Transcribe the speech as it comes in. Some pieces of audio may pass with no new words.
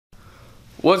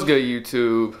What's good,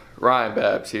 YouTube? Ryan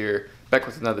Babs here, back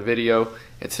with another video.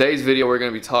 In today's video, we're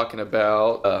going to be talking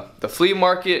about the flea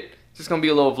market. It's just going to be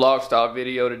a little vlog style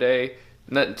video today.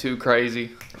 Nothing too crazy.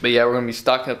 But yeah, we're going to be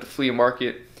stocking up the flea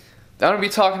market. I'm going to be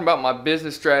talking about my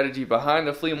business strategy behind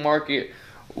the flea market,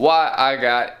 why I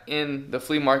got in the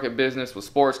flea market business with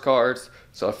sports cards.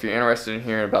 So if you're interested in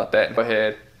hearing about that, go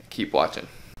ahead and keep watching.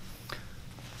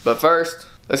 But first,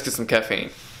 let's get some caffeine.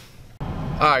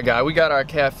 Alright guys, we got our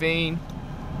caffeine.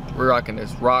 We're rocking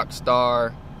this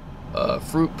Rockstar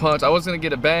fruit punch. I was gonna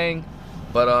get a Bang,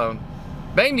 but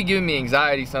Bang be giving me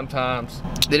anxiety sometimes.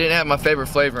 They didn't have my favorite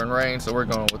flavor in Reign, so we're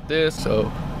going with this. So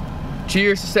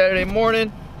cheers to Saturday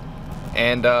morning,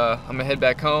 and I'm gonna head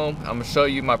back home. I'm gonna show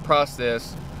you my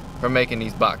process for making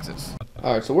these boxes.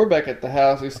 Alright, so we're back at the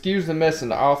house. Excuse the mess in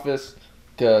the office,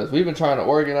 because we've been trying to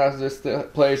organize this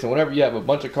place, and whenever you have a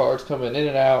bunch of cards coming in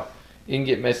and out, it can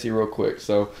get messy real quick.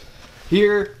 So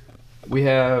here we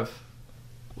have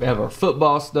our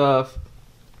football stuff,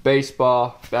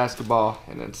 baseball, basketball,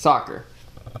 and then soccer.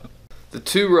 The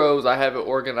two rows I have it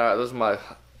organized. Those are my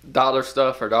dollar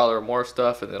stuff or dollar or more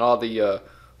stuff, and then all the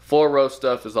 4-row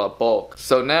stuff is all bulk.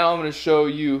 So now I'm going to show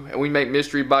you, and we make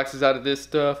mystery boxes out of this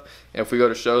stuff, and if we go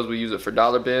to shows we use it for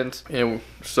dollar bins. And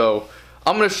so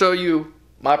I'm going to show you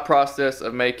my process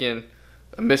of making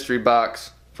a mystery box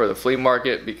for the flea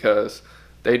market, because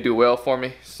they do well for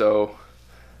me. So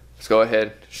let's go ahead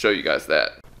and show you guys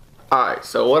that. Alright,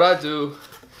 so what I do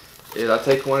is I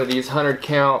take one of these 100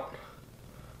 count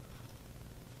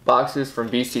boxes from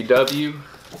BCW.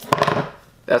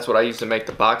 That's what I use to make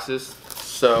the boxes.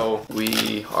 So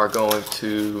we are going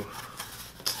to,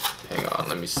 hang on,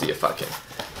 let me see if I can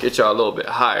get y'all a little bit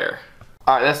higher.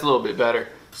 Alright, that's a little bit better.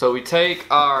 So we take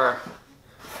our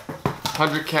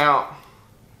 100 count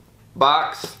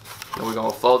box and we're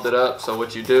gonna fold it up. So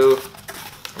what you do,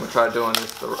 I'm gonna try doing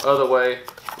this the other way.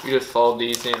 You just fold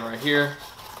these in right here.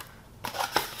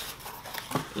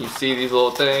 You see these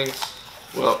little things?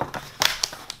 Well,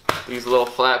 these little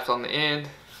flaps on the end.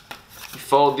 You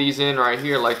fold these in right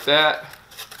here like that.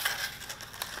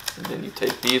 And then you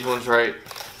take these ones right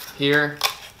here.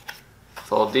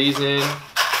 Fold these in.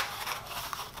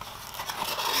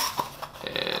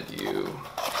 And you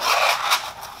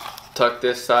tuck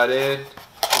this side in. Do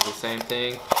the same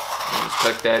thing. And just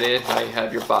tuck that in. Now you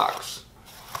have your box.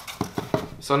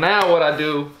 So now what I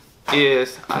do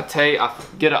is I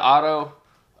get an auto.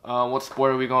 What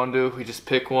sport are we gonna do? We just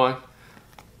pick one.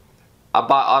 I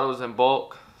buy autos in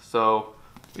bulk, so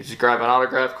we just grab an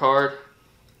autograph card.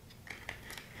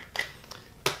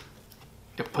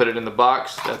 You put it in the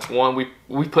box. That's one.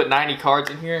 We put 90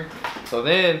 cards in here. So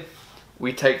then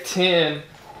we take 10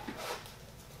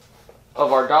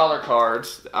 of our dollar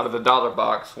cards out of the dollar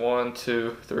box. 1,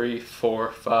 2, 3,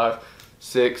 4, 5,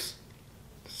 6,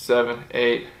 7,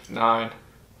 8, 9,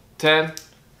 10.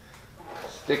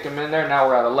 Stick them in there. Now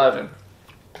we're at 11.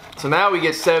 So now we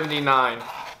get 79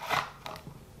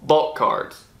 bulk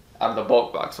cards out of the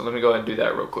bulk box. So let me go ahead and do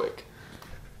that real quick.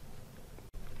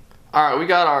 Alright, we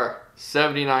got our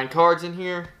 79 cards in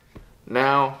here.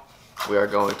 Now we are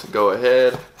going to go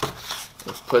ahead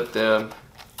and put them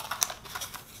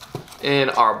in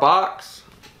our box.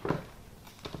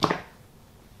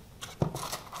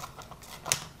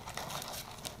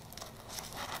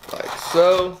 Like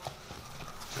so.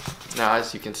 Now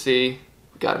as you can see,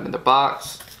 we got them in the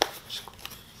box. Just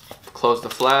close the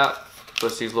flap,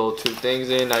 push these little two things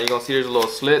in. Now you're gonna see there's little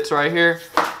slits right here.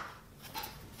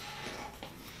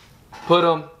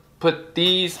 Put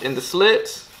these in the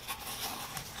slits.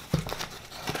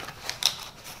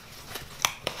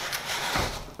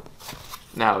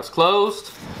 Now it's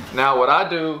closed. Now what I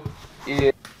do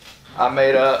is I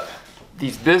made up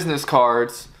these business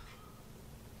cards.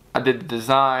 I did the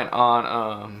design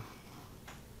on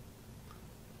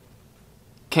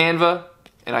Canva,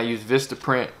 and I used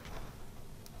Vistaprint.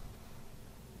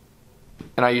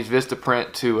 And I used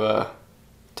Vistaprint to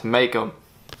make them.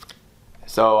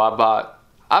 So I bought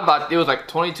it was like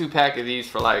 22 pack of these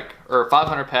for like, or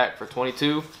 500 pack for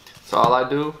 22. So all I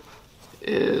do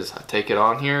is I take it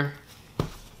on here.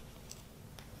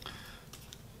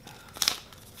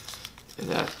 And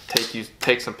then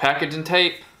take some packaging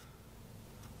tape,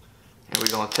 and we're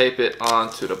gonna tape it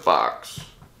onto the box.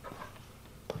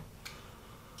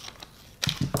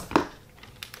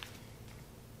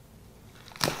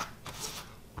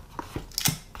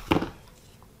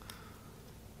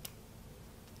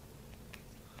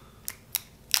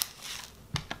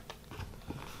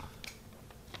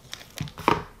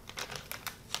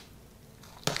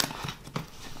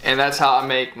 And that's how I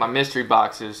make my mystery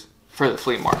boxes for the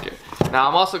flea market. Now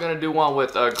I'm also going to do one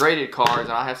with graded cards,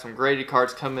 and I have some graded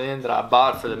cards coming in that I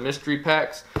bought for the mystery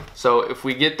packs. So if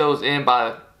we get those in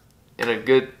a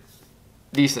good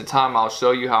decent time, I'll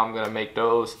show you how I'm going to make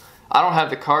those. I don't have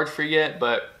the cards for yet,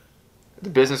 but the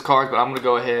business cards, but I'm going to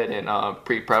go ahead and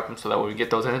pre-prep them so that when we get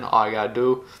those in, all I got to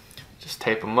do just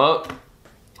tape them up,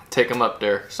 take them up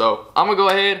there. So I'm going to go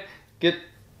ahead, get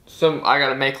some, I got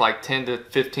to make like 10 to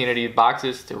 15 of these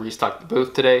boxes to restock the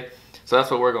booth today. So that's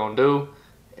what we're going to do,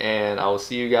 and I will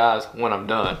see you guys when I'm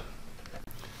done.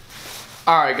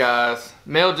 Alright guys,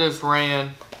 mail just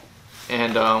ran,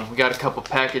 and we got a couple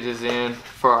packages in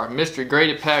for our mystery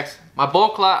graded packs. My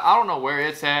bulk lot, I don't know where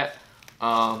it's at,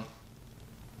 so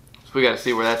we got to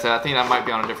see where that's at. I think that might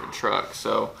be on a different truck,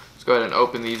 so let's go ahead and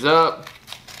open these up.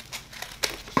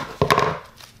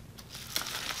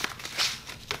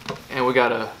 And we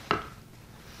got a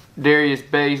Darius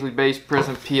Baisley Base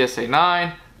Prism PSA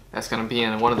 9. That's going to be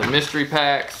in one of the mystery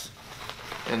packs.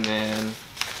 And then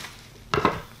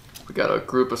we got a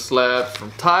group of slabs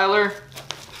from Tyler.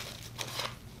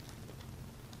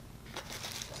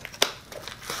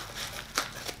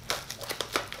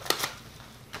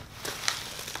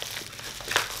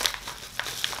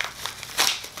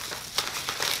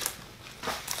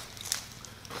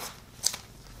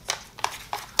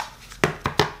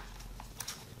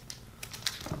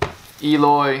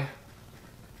 Eloy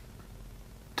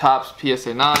Topps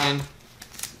PSA 9.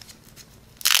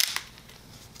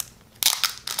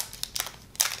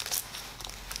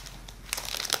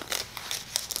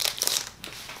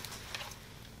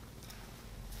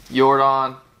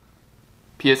 Jordan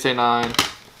PSA 9.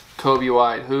 Kobe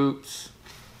White Hoops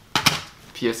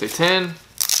PSA 10.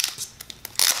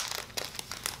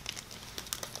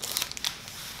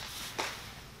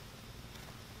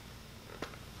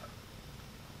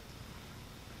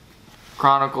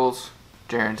 Chronicles,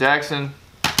 Jaren Jackson,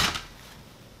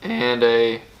 and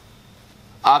a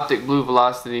Optic Blue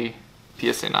Velocity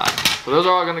PSA 9. So those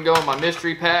are all going to go in my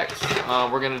mystery packs.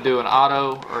 We're going to do an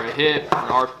auto or a hit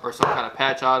or some kind of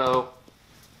patch auto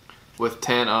with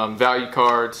 10 value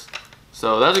cards.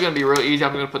 So those are going to be real easy.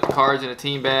 I'm going to put the cards in a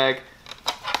team bag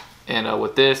and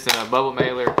with this and a bubble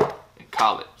mailer and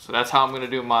call it. So that's how I'm going to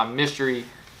do my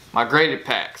graded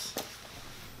packs.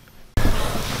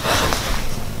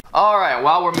 Alright,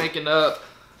 while we're making up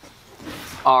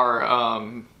our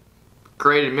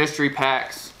graded mystery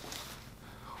packs,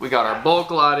 we got our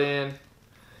bulk lot in,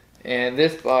 and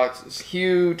this box is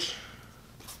huge,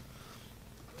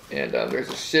 and there's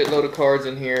a shitload of cards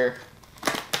in here.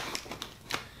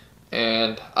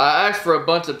 And I asked for a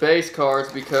bunch of base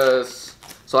cards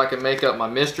so I can make up my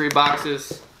mystery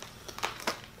boxes,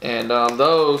 and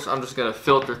those I'm just going to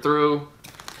filter through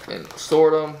and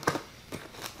sort them.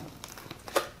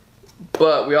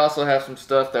 But we also have some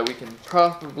stuff that we can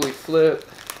probably flip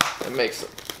and make some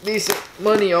decent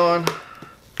money on.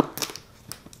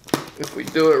 If we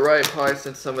do it right, probably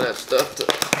send some of that stuff to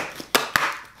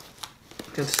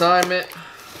consignment,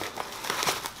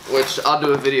 which I'll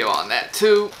do a video on that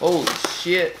too. Holy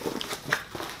shit.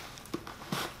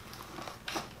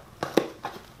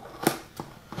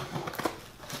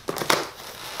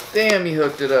 Damn, he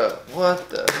hooked it up. What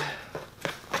the...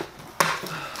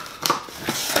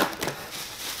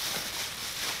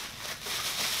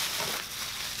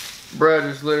 Bro,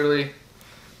 just literally,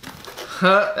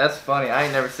 that's funny, I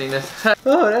ain't never seen this.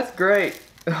 Oh, that's great.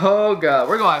 Oh God,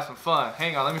 we're gonna have some fun.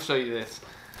 Hang on, let me show you this.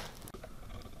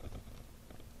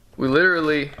 We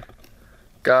literally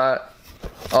got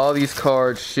all these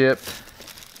cards shipped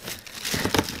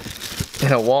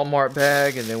in a Walmart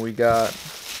bag, and then we got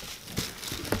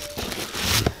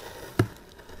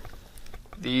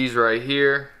these right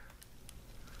here.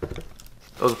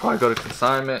 Those will probably go to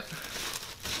consignment.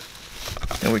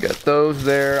 And we got those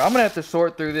there. I'm gonna have to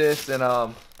sort through this, and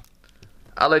I'll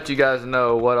let you guys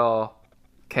know what all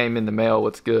came in the mail,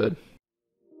 what's good.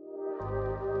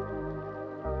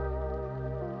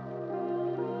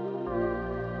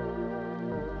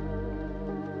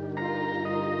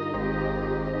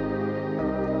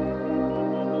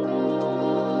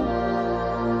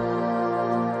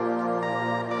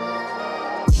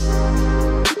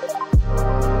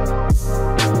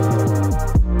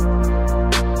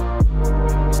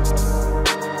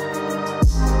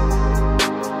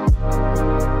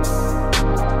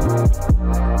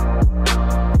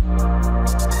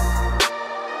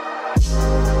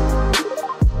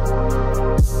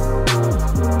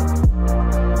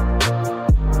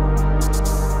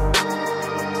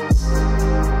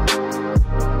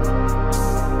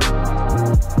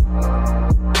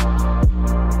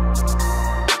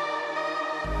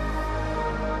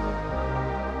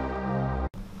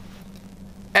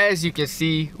 as you can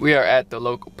see, we are at the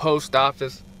local post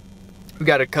office. We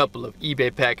got a couple of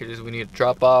eBay packages we need to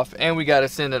drop off, and we got to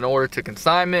send an order to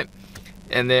consignment.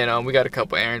 And then we got a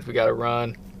couple errands we got to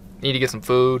run. Need to get some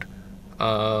food.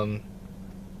 Got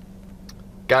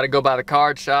to go by the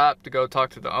card shop to go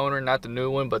talk to the owner, not the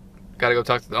new one, but got to go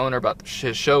talk to the owner about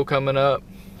his show coming up.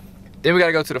 Then we got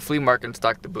to go to the flea market and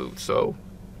stock the booth. So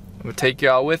I'm gonna take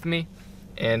y'all with me,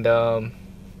 and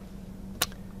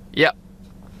yeah.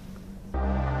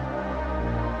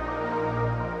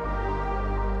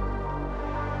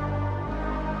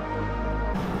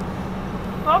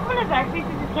 Welcome to Zaxby's. This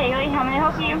is Kaylee. How may I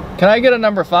help you? Can I get a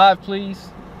number 5, please?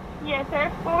 Yes, sir.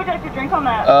 What would you like to drink on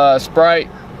that? Sprite.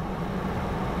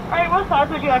 Alright, what size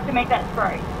would you like to make that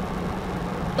Sprite?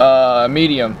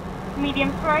 Medium.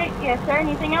 Medium Sprite? Yes, sir.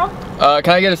 Anything else?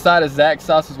 Can I get a side of Zax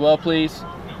sauce as well, please?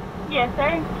 Yes,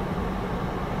 sir.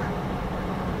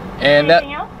 And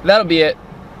Anything else? That'll be it.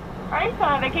 Alright, so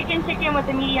I have a kickin' chicken with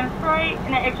a medium Sprite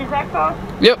and an extra Zax sauce?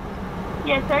 Yep.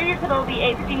 Yes, sir. Your total will be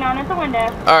 $8.59 at the window.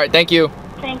 Alright, thank you.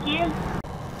 Thank you.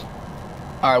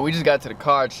 Alright, we just got to the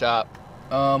card shop.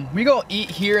 We gonna eat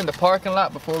here in the parking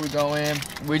lot before we go in.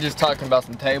 We're just talking about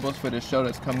some tables for this show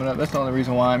that's coming up. That's the only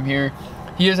reason why I'm here.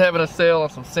 He is having a sale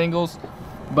on some singles,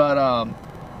 but I'm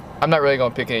not really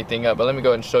gonna pick anything up. But let me go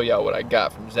ahead and show y'all what I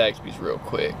got from Zaxby's real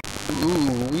quick.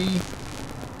 Ooh,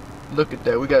 look at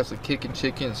that. We got some kickin'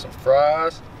 chicken, some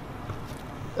fries.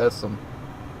 That's some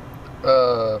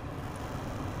I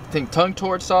think tongue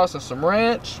torch sauce and some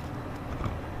ranch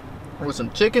with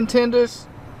some chicken tenders.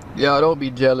 Y'all don't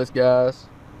be jealous, guys.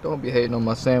 Don't be hating on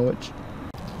my sandwich.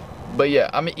 But yeah,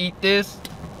 I'm gonna eat this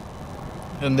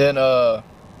and then go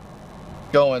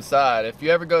inside. If you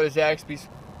ever go to Zaxby's,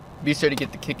 be sure to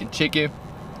get the kickin' chicken.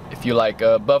 If you like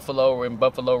buffalo and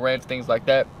buffalo ranch, things like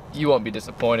that, you won't be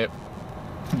disappointed.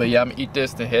 But yeah, I'm gonna eat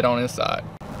this and head on inside.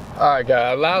 Alright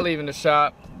guys, now leaving the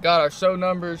shop. Got our show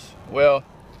numbers. Well,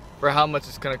 for how much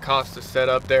it's gonna cost to set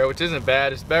up there, which isn't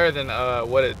bad. It's better than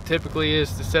what it typically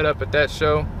is to set up at that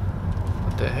show.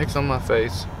 What the heck's on my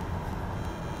face?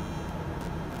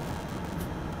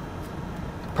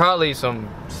 Probably some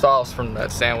sauce from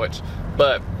that sandwich.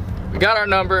 But we got our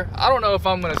number. I don't know if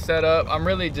I'm gonna set up. I don't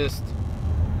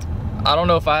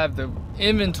know if I have the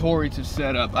inventory to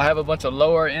set up. I have a bunch of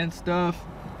lower end stuff,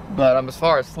 but as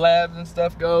far as slabs and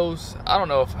stuff goes, I don't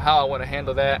know how I want to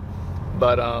handle that.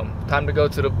 But time to go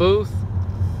to the booth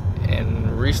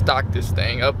and restock this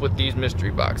thing up with these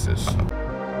mystery boxes.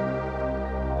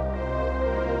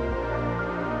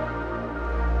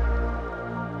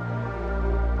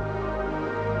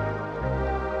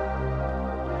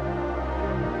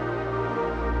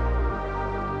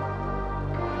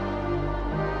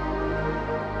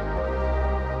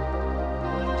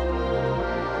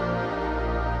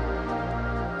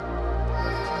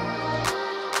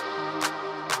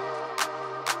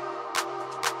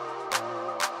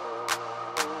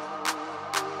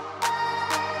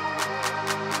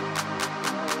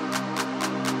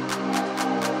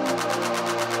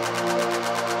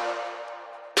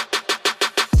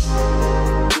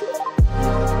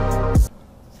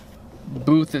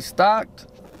 Booth is stocked.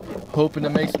 Hoping to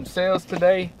make some sales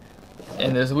today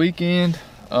and this weekend.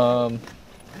 We'll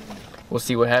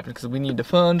see what happens because we need the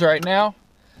funds right now.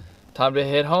 Time to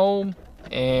head home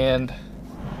and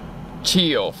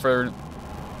chill for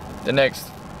the next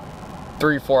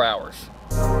 3-4 hours.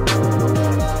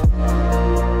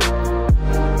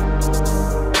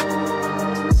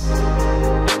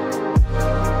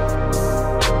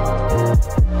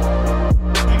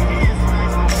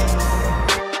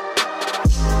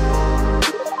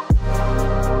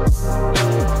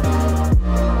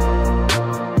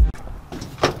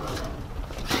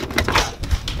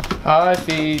 Hi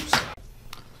peeps.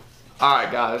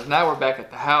 Alright guys, now we're back at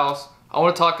the house. I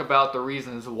want to talk about the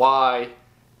reasons why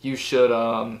you should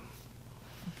I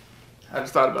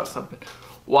just thought about something.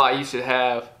 Why you should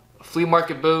have a flea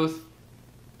market booth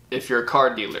if you're a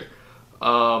car dealer.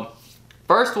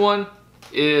 First one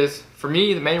is, for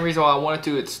me, the main reason why I wanted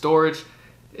to, it's storage.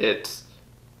 It's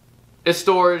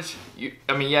storage.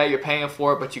 I mean, yeah, you're paying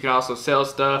for it, but you can also sell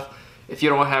stuff. If you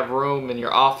don't have room in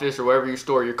your office or wherever you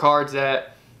store your cards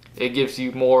at, it gives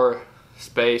you more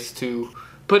space to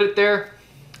put it there.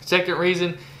 Second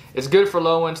reason, it's good for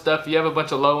low-end stuff. You have a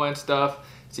bunch of low-end stuff,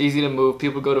 it's easy to move.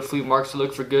 People go to flea markets to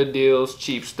look for good deals,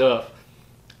 cheap stuff,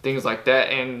 things like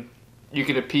that, and you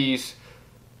can appease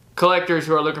collectors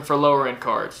who are looking for lower-end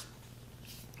cards.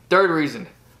 Third reason,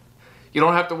 you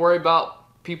don't have to worry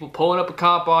about people pulling up a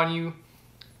comp on you.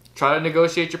 Try to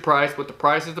negotiate your price, but the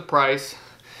price is the price.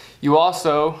 You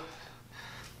also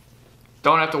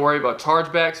don't have to worry about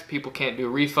chargebacks. People can't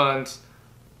do refunds.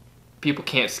 People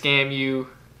can't scam you.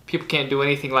 People can't do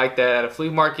anything like that at a flea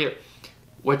market.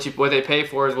 What they pay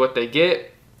for is what they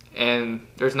get, and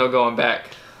there's no going back.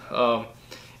 And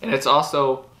it's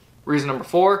also reason number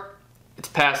 4. It's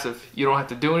passive. You don't have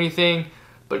to do anything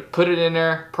but put it in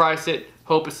there, price it,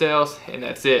 hope it sells, and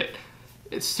that's it.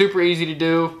 It's super easy to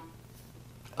do.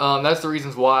 That's the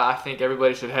reasons why I think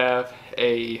everybody should have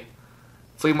a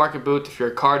flea market booth if you're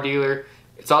a car dealer.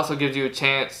 It also gives you a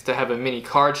chance to have a mini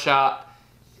card shop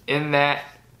in that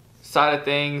side of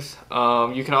things.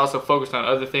 You can also focus on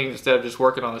other things instead of just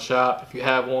working on the shop if you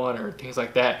have one or things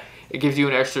like that. It gives you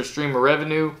an extra stream of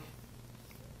revenue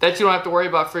that you don't have to worry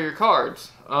about for your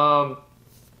cards. But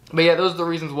yeah, those are the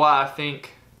reasons why I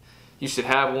think you should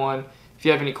have one. If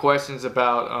you have any questions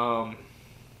about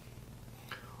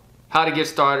how to get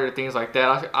started or things like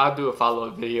that, I'll do a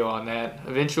follow-up video on that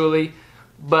eventually.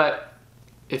 But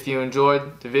if you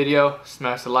enjoyed the video,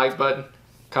 smash the like button,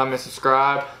 comment,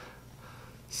 subscribe.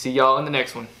 See y'all in the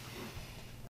next one.